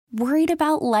Worried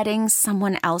about letting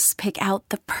someone else pick out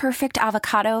the perfect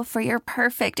avocado for your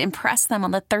perfect impress them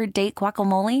on the third date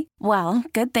guacamole? Well,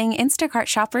 good thing Instacart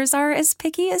shoppers are as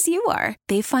picky as you are.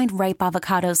 They find ripe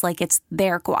avocados like it's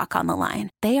their guac on the line.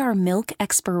 They are milk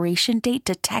expiration date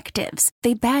detectives.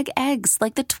 They bag eggs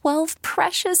like the 12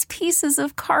 precious pieces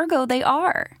of cargo they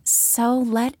are. So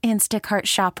let Instacart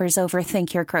shoppers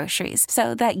overthink your groceries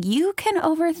so that you can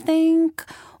overthink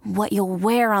what you'll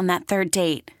wear on that third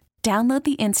date. Download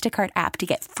the Instacart app to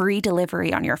get free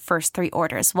delivery on your first 3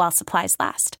 orders while supplies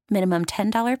last. Minimum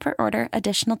 $10 per order.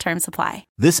 Additional terms apply.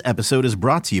 This episode is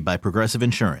brought to you by Progressive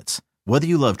Insurance. Whether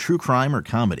you love true crime or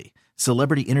comedy,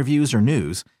 celebrity interviews or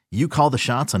news, you call the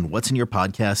shots on what's in your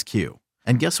podcast queue.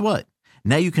 And guess what?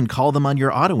 Now you can call them on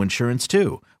your auto insurance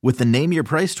too with the Name Your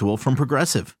Price tool from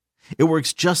Progressive. It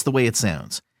works just the way it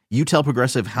sounds. You tell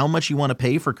Progressive how much you want to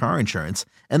pay for car insurance,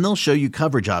 and they'll show you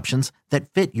coverage options that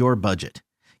fit your budget.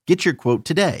 Get your quote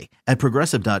today at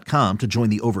Progressive.com to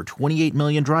join the over 28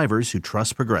 million drivers who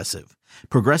trust Progressive.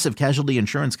 Progressive Casualty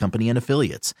Insurance Company and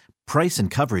Affiliates. Price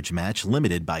and coverage match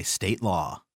limited by state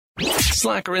law.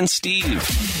 Slacker and Steve.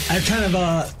 I have kind of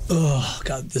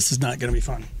this is not going to be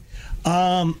fun.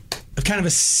 Kind of a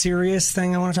serious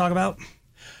thing I want to talk about.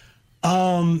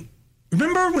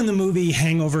 Remember when the movie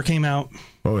Hangover came out?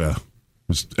 Oh, yeah.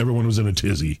 Everyone was in a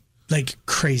tizzy. Like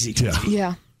crazy tizzy.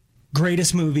 Yeah.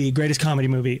 Greatest comedy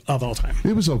movie of all time.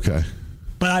 It was okay.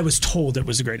 But I was told it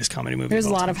was the greatest comedy movie There's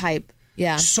of all time. There's a lot of hype.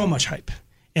 Yeah. So much hype.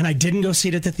 And I didn't go see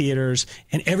it at the theaters.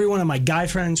 And every one of my guy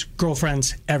friends,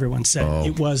 girlfriends, everyone said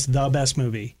it was the best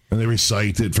movie. And they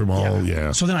recite it from all,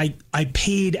 yeah. So then I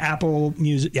paid Apple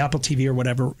Music, Apple TV or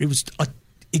whatever. It was an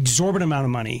exorbitant amount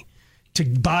of money to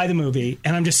buy the movie.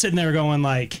 And I'm just sitting there going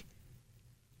like,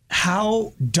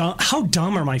 how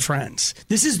dumb are my friends?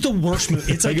 This is the worst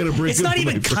movie. It's like, it's not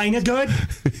even kind of good.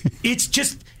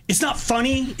 It's not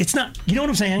funny. It's not, you know what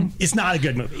I'm saying? It's not a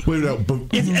good movie. Wait, no, but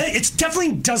it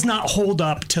definitely does not hold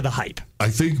up to the hype. I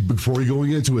think before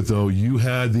going into it, though, you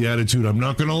had the attitude, I'm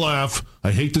not going to laugh.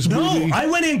 I hate this movie. No, I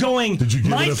went in going, Did you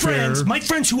give my it a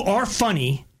friends who are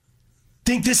funny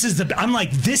think this is I'm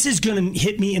like, this is going to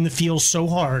hit me in the feels so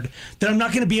hard that I'm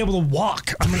not going to be able to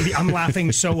walk. I'm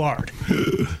laughing so hard.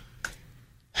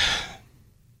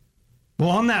 Well,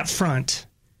 on that front,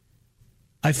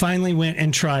 I finally went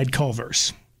and tried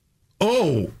Culver's.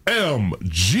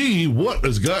 OMG, what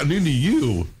has gotten into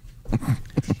you?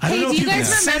 Hey, do you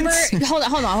guys remember? Hold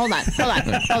on.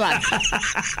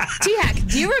 T-Hack,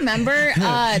 do you remember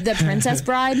The Princess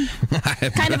Bride?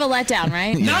 Kind of a letdown,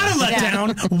 right? Not a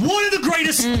letdown. One of the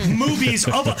greatest movies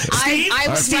of Steve.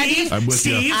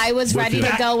 I was ready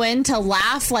to go in to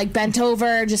laugh, like bent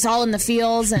over, just all in the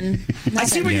feels, and nothing. I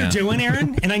see what you're doing,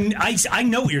 Erin, and I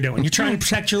know what you're doing. You're trying to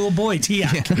protect your little boy,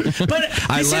 T-Hack. But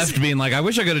I left being like, I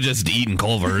wish I could have just eaten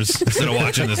Culver's instead of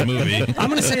watching this movie. I'm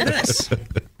going to say this.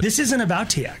 This isn't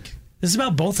about T-Hack. This is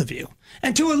about both of you.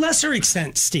 And to a lesser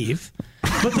extent, Steve.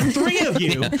 But the three of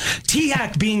you,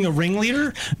 T-Hack being the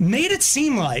ringleader, made it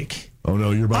seem like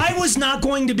I was not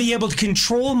going to be able to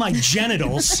control my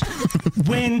genitals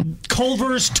when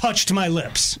Culver's touched my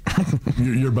lips.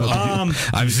 You're about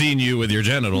to I've seen you with your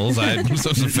genitals. I'm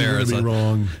so fair. You're really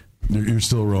wrong. You're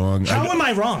still wrong. How am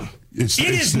I wrong? It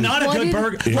is not a good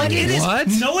burger. What?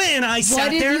 Noah and I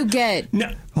sat there. What did you get?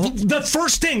 No, the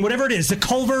first thing, whatever it is, the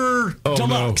Culver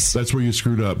Deluxe. No, that's where you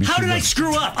screwed up. How did I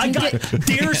screw up? I got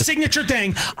their signature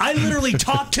thing. I literally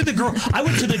talked to the girl. I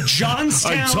went to the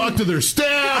Johnstown. I talked to their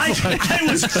staff. I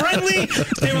was friendly.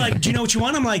 They were like, do you know what you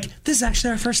want? I'm like, this is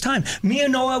actually our first time. Me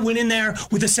and Noah went in there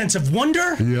with a sense of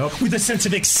wonder, with a sense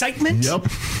of excitement. Yep.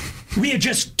 We had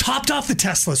just topped off the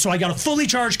Tesla, so I got a fully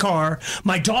charged car.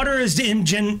 My daughter is in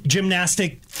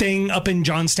gymnastic thing up in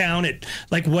Johnstown at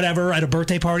whatever at a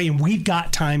birthday party, and we've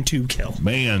got time to kill.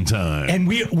 Man time. And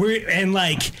we're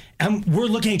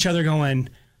looking at each other going,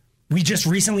 we just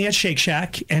recently had Shake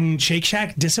Shack, and Shake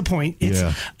Shack disappoint.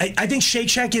 I think Shake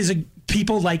Shack is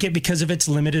people like it because of its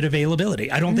limited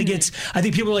availability. I don't think I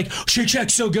think people are like, Shake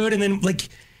Shack's so good, and then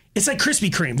it's like Krispy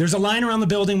Kreme. There's a line around the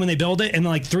building when they build it, and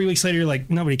then 3 weeks later, you're like,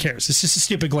 nobody cares. It's just a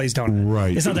stupid glazed donut.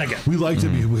 Right. It's not that good. We liked it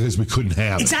because we couldn't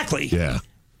have it. Exactly. Yeah.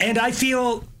 And I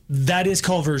feel that is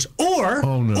Culver's. Or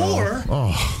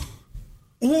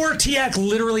T-Hack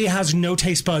literally has no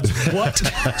taste buds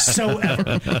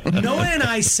whatsoever. Noah and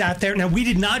I sat there. Now, we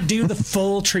did not do the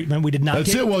full treatment. We did not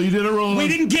That's it. Well, you did it wrong. We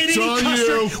didn't get any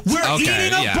custard. We're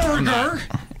eating a burger.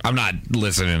 I'm not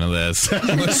listening to this. So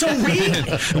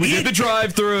we did the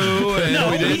drive-through.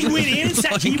 We went in and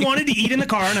sat. He wanted to eat in the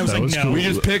car, and I was like, no. Cool. We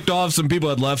just picked off some people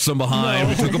that left some behind.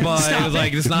 We took a bite. It was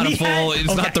like, it's not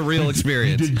it's not the real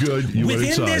experience. You did good.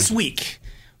 Within this week,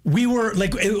 we were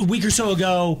like a week or so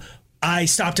ago, I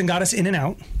stopped and got us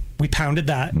In-N-Out. We pounded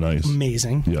that. Nice.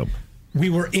 Amazing. Yep. We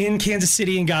were in Kansas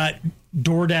City and got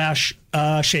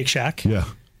DoorDash Shake Shack. Yeah.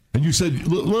 And you said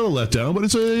little letdown, but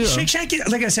it's Shake Shack,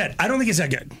 like I said, I don't think it's that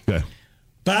good. Okay.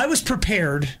 But I was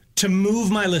prepared to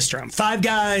move my list around. Five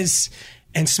Guys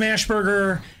and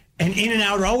Smashburger and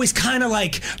In-N-Out are always kind of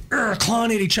like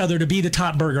clawing at each other to be the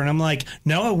top burger. And I'm like,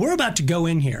 no, we're about to go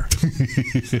in here.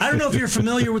 I don't know if you're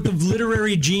familiar with the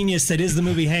literary genius that is the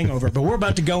movie Hangover, but we're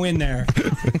about to go in there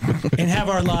and have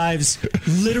our lives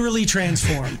literally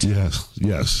transformed. Yes.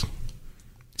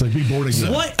 It's like being born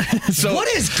again. What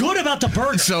is good about the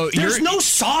burger? There's no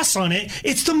sauce on it.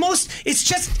 It's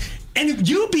just... And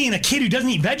you being a kid who doesn't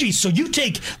eat veggies, so you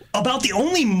take about the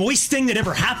only moist thing that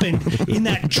ever happened in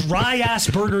that dry-ass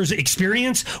burgers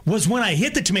experience was when I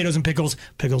hit the tomatoes and pickles.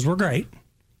 Pickles were great.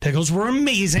 Pickles were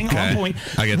amazing, on point.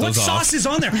 I get what those sauce is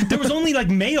on there? There was only like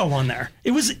mayo on there.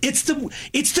 It's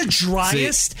the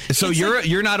driest. So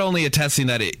you're not only attesting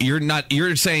that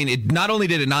you're saying it not only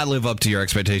did it not live up to your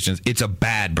expectations, it's a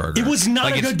bad burger. It was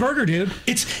not a good burger, dude.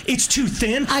 It's too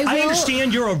thin. I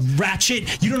understand you're a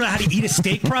ratchet. You don't know how to eat a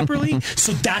steak properly,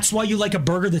 so that's why you like a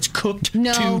burger that's cooked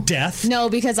to death. No,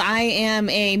 because I am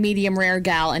a medium rare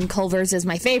gal, and Culver's is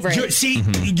my favorite.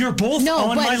 You're both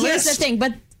on my list. No, but here's the thing.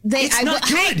 But it's not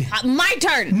good. Hey, my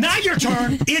turn. Not your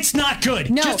turn. It's not good.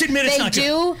 No, just admit it's not good. They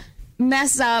do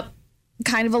mess up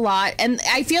kind of a lot, and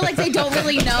I feel like they don't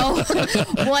really know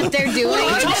what they're doing. What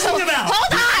are you talking about?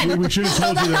 Hold on. We should have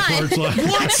told you that part.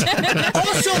 What?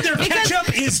 Also, their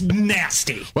ketchup is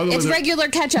nasty. It's regular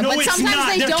ketchup, but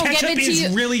sometimes they don't give it to you.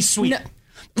 It's really sweet.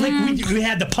 Like we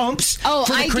had the pumps. Oh,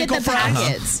 for the I get the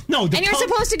packets. No, and you're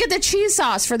supposed to get the cheese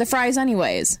sauce for the fries,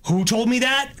 anyways. Who told me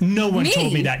that? No one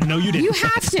told me that. No, you didn't. You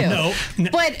have to. No.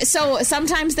 But so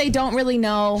sometimes they don't really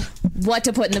know what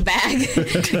to put in the bag.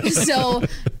 So.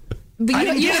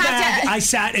 But you have to. I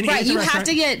sat and ate right. at the You restaurant. have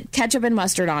to get ketchup and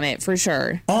mustard on it for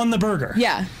sure. On the burger.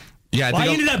 Yeah. Yeah, I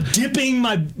ended up dipping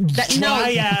my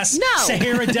dry-ass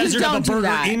Sahara Desert of a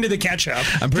burger into the ketchup.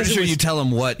 I'm pretty sure you tell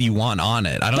them what you want on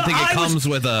it. I don't think it comes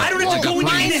with a... I don't have to go in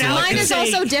and out. Mine is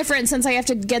also different since I have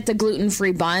to get the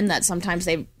gluten-free bun that sometimes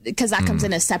because that comes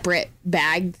in a separate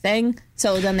bag thing.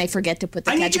 So then they forget to put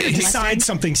the ketchup in. I need you to decide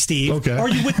something, Steve. Okay. Are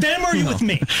you with them or are you with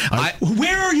me?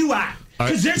 Where are you at?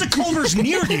 Because there's a Culver's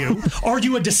near you. Are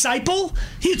you a disciple?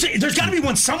 There's got to be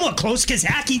one somewhat close because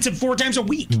Hack eats it 4 times a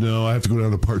week. No, I have to go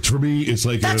down to parts. For me, it's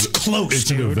like that's close. It's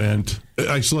dude. an event.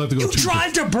 I still have to go. You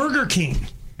drive to Burger King.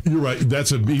 You're right.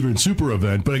 That's an even super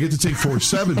event, but I get to take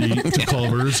 $4.70 to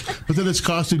Culver's, but then it's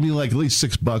costing me like at least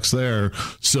 $6 there.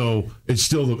 So it's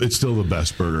still the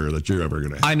best burger that you're ever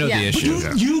going to have. I know the issue.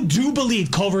 You do believe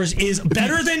Culver's is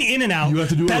better than In-N-Out. You have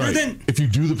to do it better right. If you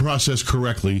do the process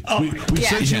correctly, we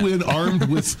sent you in armed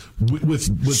with.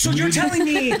 So you're telling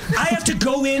me I have to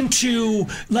go into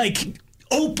like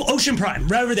Ocean Prime,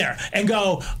 right over there, and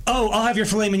go, I'll have your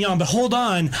filet mignon, but hold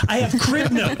on, I have crib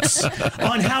notes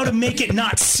on how to make it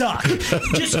not suck.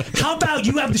 Just, how about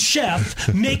you have the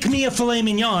chef make me a filet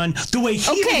mignon the way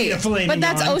he made a filet mignon? But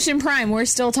that's Ocean Prime. We're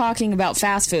still talking about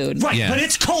fast food. Right, but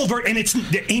it's Culver, and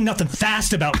there ain't nothing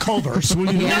fast about Culver. So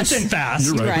nothing fast.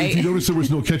 You're right. But if you notice there was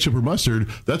no ketchup or mustard,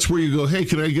 that's where you go, hey,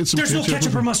 can I get some There's no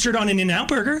ketchup or mustard on an In-N-Out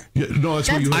burger? Yeah, no,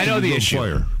 that's where you I know the issue.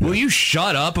 Fire. Will you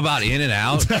shut up about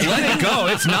In-N-Out? Let it go.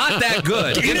 It's not that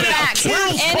good. In-N-Out,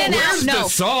 Where's no. the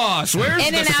sauce? Where's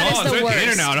In-N-Out the sauce? is the worst.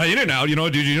 In-N-Out. You know,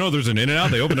 did you know there's an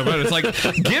In-N-Out? They opened up. It's like,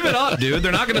 give it up, dude.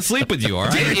 They're not going to sleep with you, all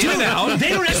right? In-N-Out. They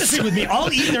don't have to sleep with me.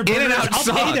 I'll eat their burgers. In-N-Out I'll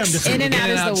pay them to sleep. In-N-Out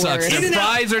is the worst. Their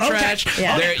fries are trash.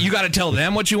 Yeah. You got to tell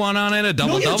them what you want on it. A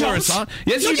double-double or a sauce.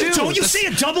 Yes, you do. Don't you say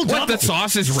a double-double. What, the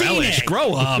sauce is relish.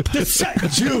 Grow up.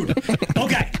 Dude.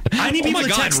 Okay. I need people to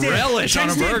text in. Relish on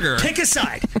a burger. Pick a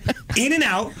side.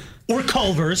 In-N-Out or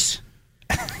Culver's.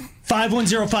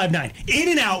 51059.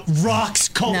 In-N-Out rocks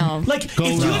Culver. No. Like, if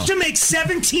you have to make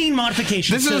 17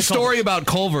 modifications. This is a story about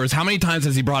Culver's. How many times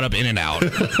has he brought up In-N-Out?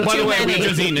 By the way, we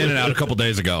just eaten In-N-Out a couple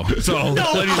days ago. So, let you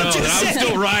know that I'm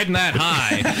still riding that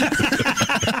high.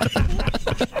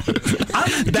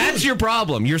 That's your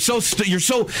problem. You're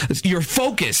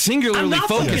focused, singularly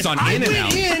focused on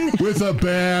In-N-Out. With a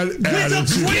bad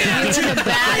attitude. With a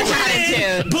bad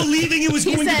attitude. Believing it was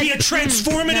going to be a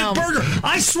transformative burger.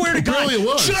 I swear to God. It really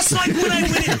was. Just like when I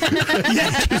went in.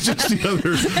 Yeah. It's just the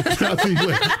other.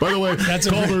 By the way, that's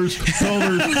Culver's.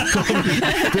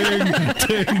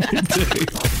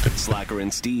 Ding. Slacker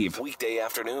and Steve, weekday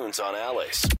afternoons on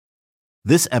Alice.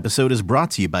 This episode is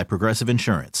brought to you by Progressive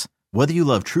Insurance. Whether you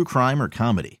love true crime or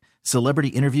comedy, celebrity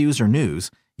interviews or news,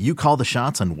 you call the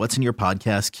shots on what's in your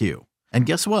podcast queue. And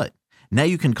guess what? Now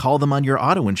you can call them on your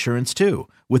auto insurance too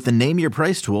with the Name Your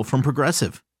Price tool from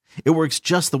Progressive. It works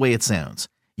just the way it sounds.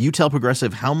 You tell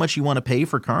Progressive how much you want to pay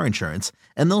for car insurance,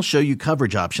 and they'll show you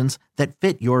coverage options that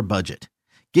fit your budget.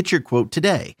 Get your quote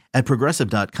today at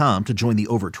Progressive.com to join the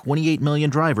over 28 million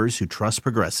drivers who trust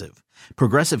Progressive.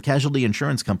 Progressive Casualty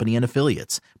Insurance Company and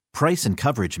Affiliates. Price and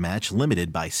coverage match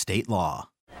limited by state law.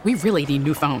 We really need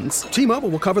new phones. T-Mobile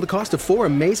will cover the cost of 4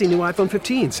 amazing new iPhone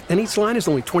 15s, and each line is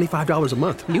only $25 a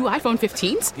month. New iPhone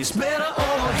 15s? It's better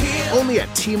over here. Only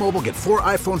at T-Mobile, get 4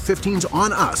 iPhone 15s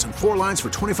on us and 4 lines for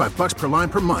 $25 per line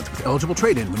per month with eligible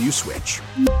trade-in when you switch.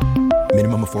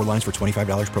 Minimum of 4 lines for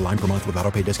 $25 per line per month with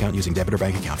autopay discount using debit or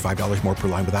bank account. $5 more per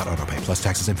line without autopay, plus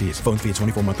taxes and fees. Phone fee at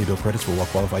 24 monthly bill credits for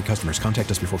well-qualified customers. Contact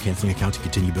us before canceling account to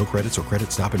continue bill credits or credit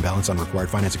stop and balance on required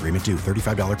finance agreement due.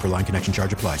 $35 per line connection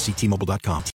charge applies. See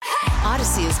T-Mobile.com.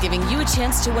 Odyssey is giving you a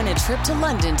chance to win a trip to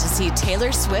London to see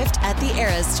Taylor Swift at the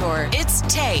Eras Tour. It's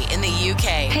Tay in the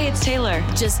UK. Hey, it's Taylor.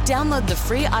 Just download the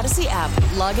free Odyssey app,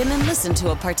 log in and listen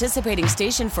to a participating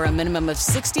station for a minimum of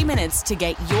 60 minutes to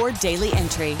get your daily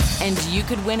entry. And you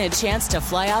could win a chance to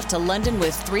fly off to London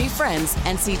with 3 friends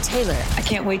and see Taylor. I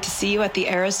can't wait to see you at the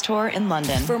Eras Tour in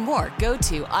London. For more, go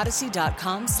to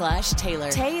odyssey.com/Taylor.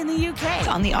 Tay in the UK. It's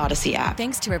on the Odyssey app.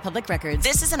 Thanks to Republic Records.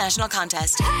 This is a national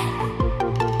contest.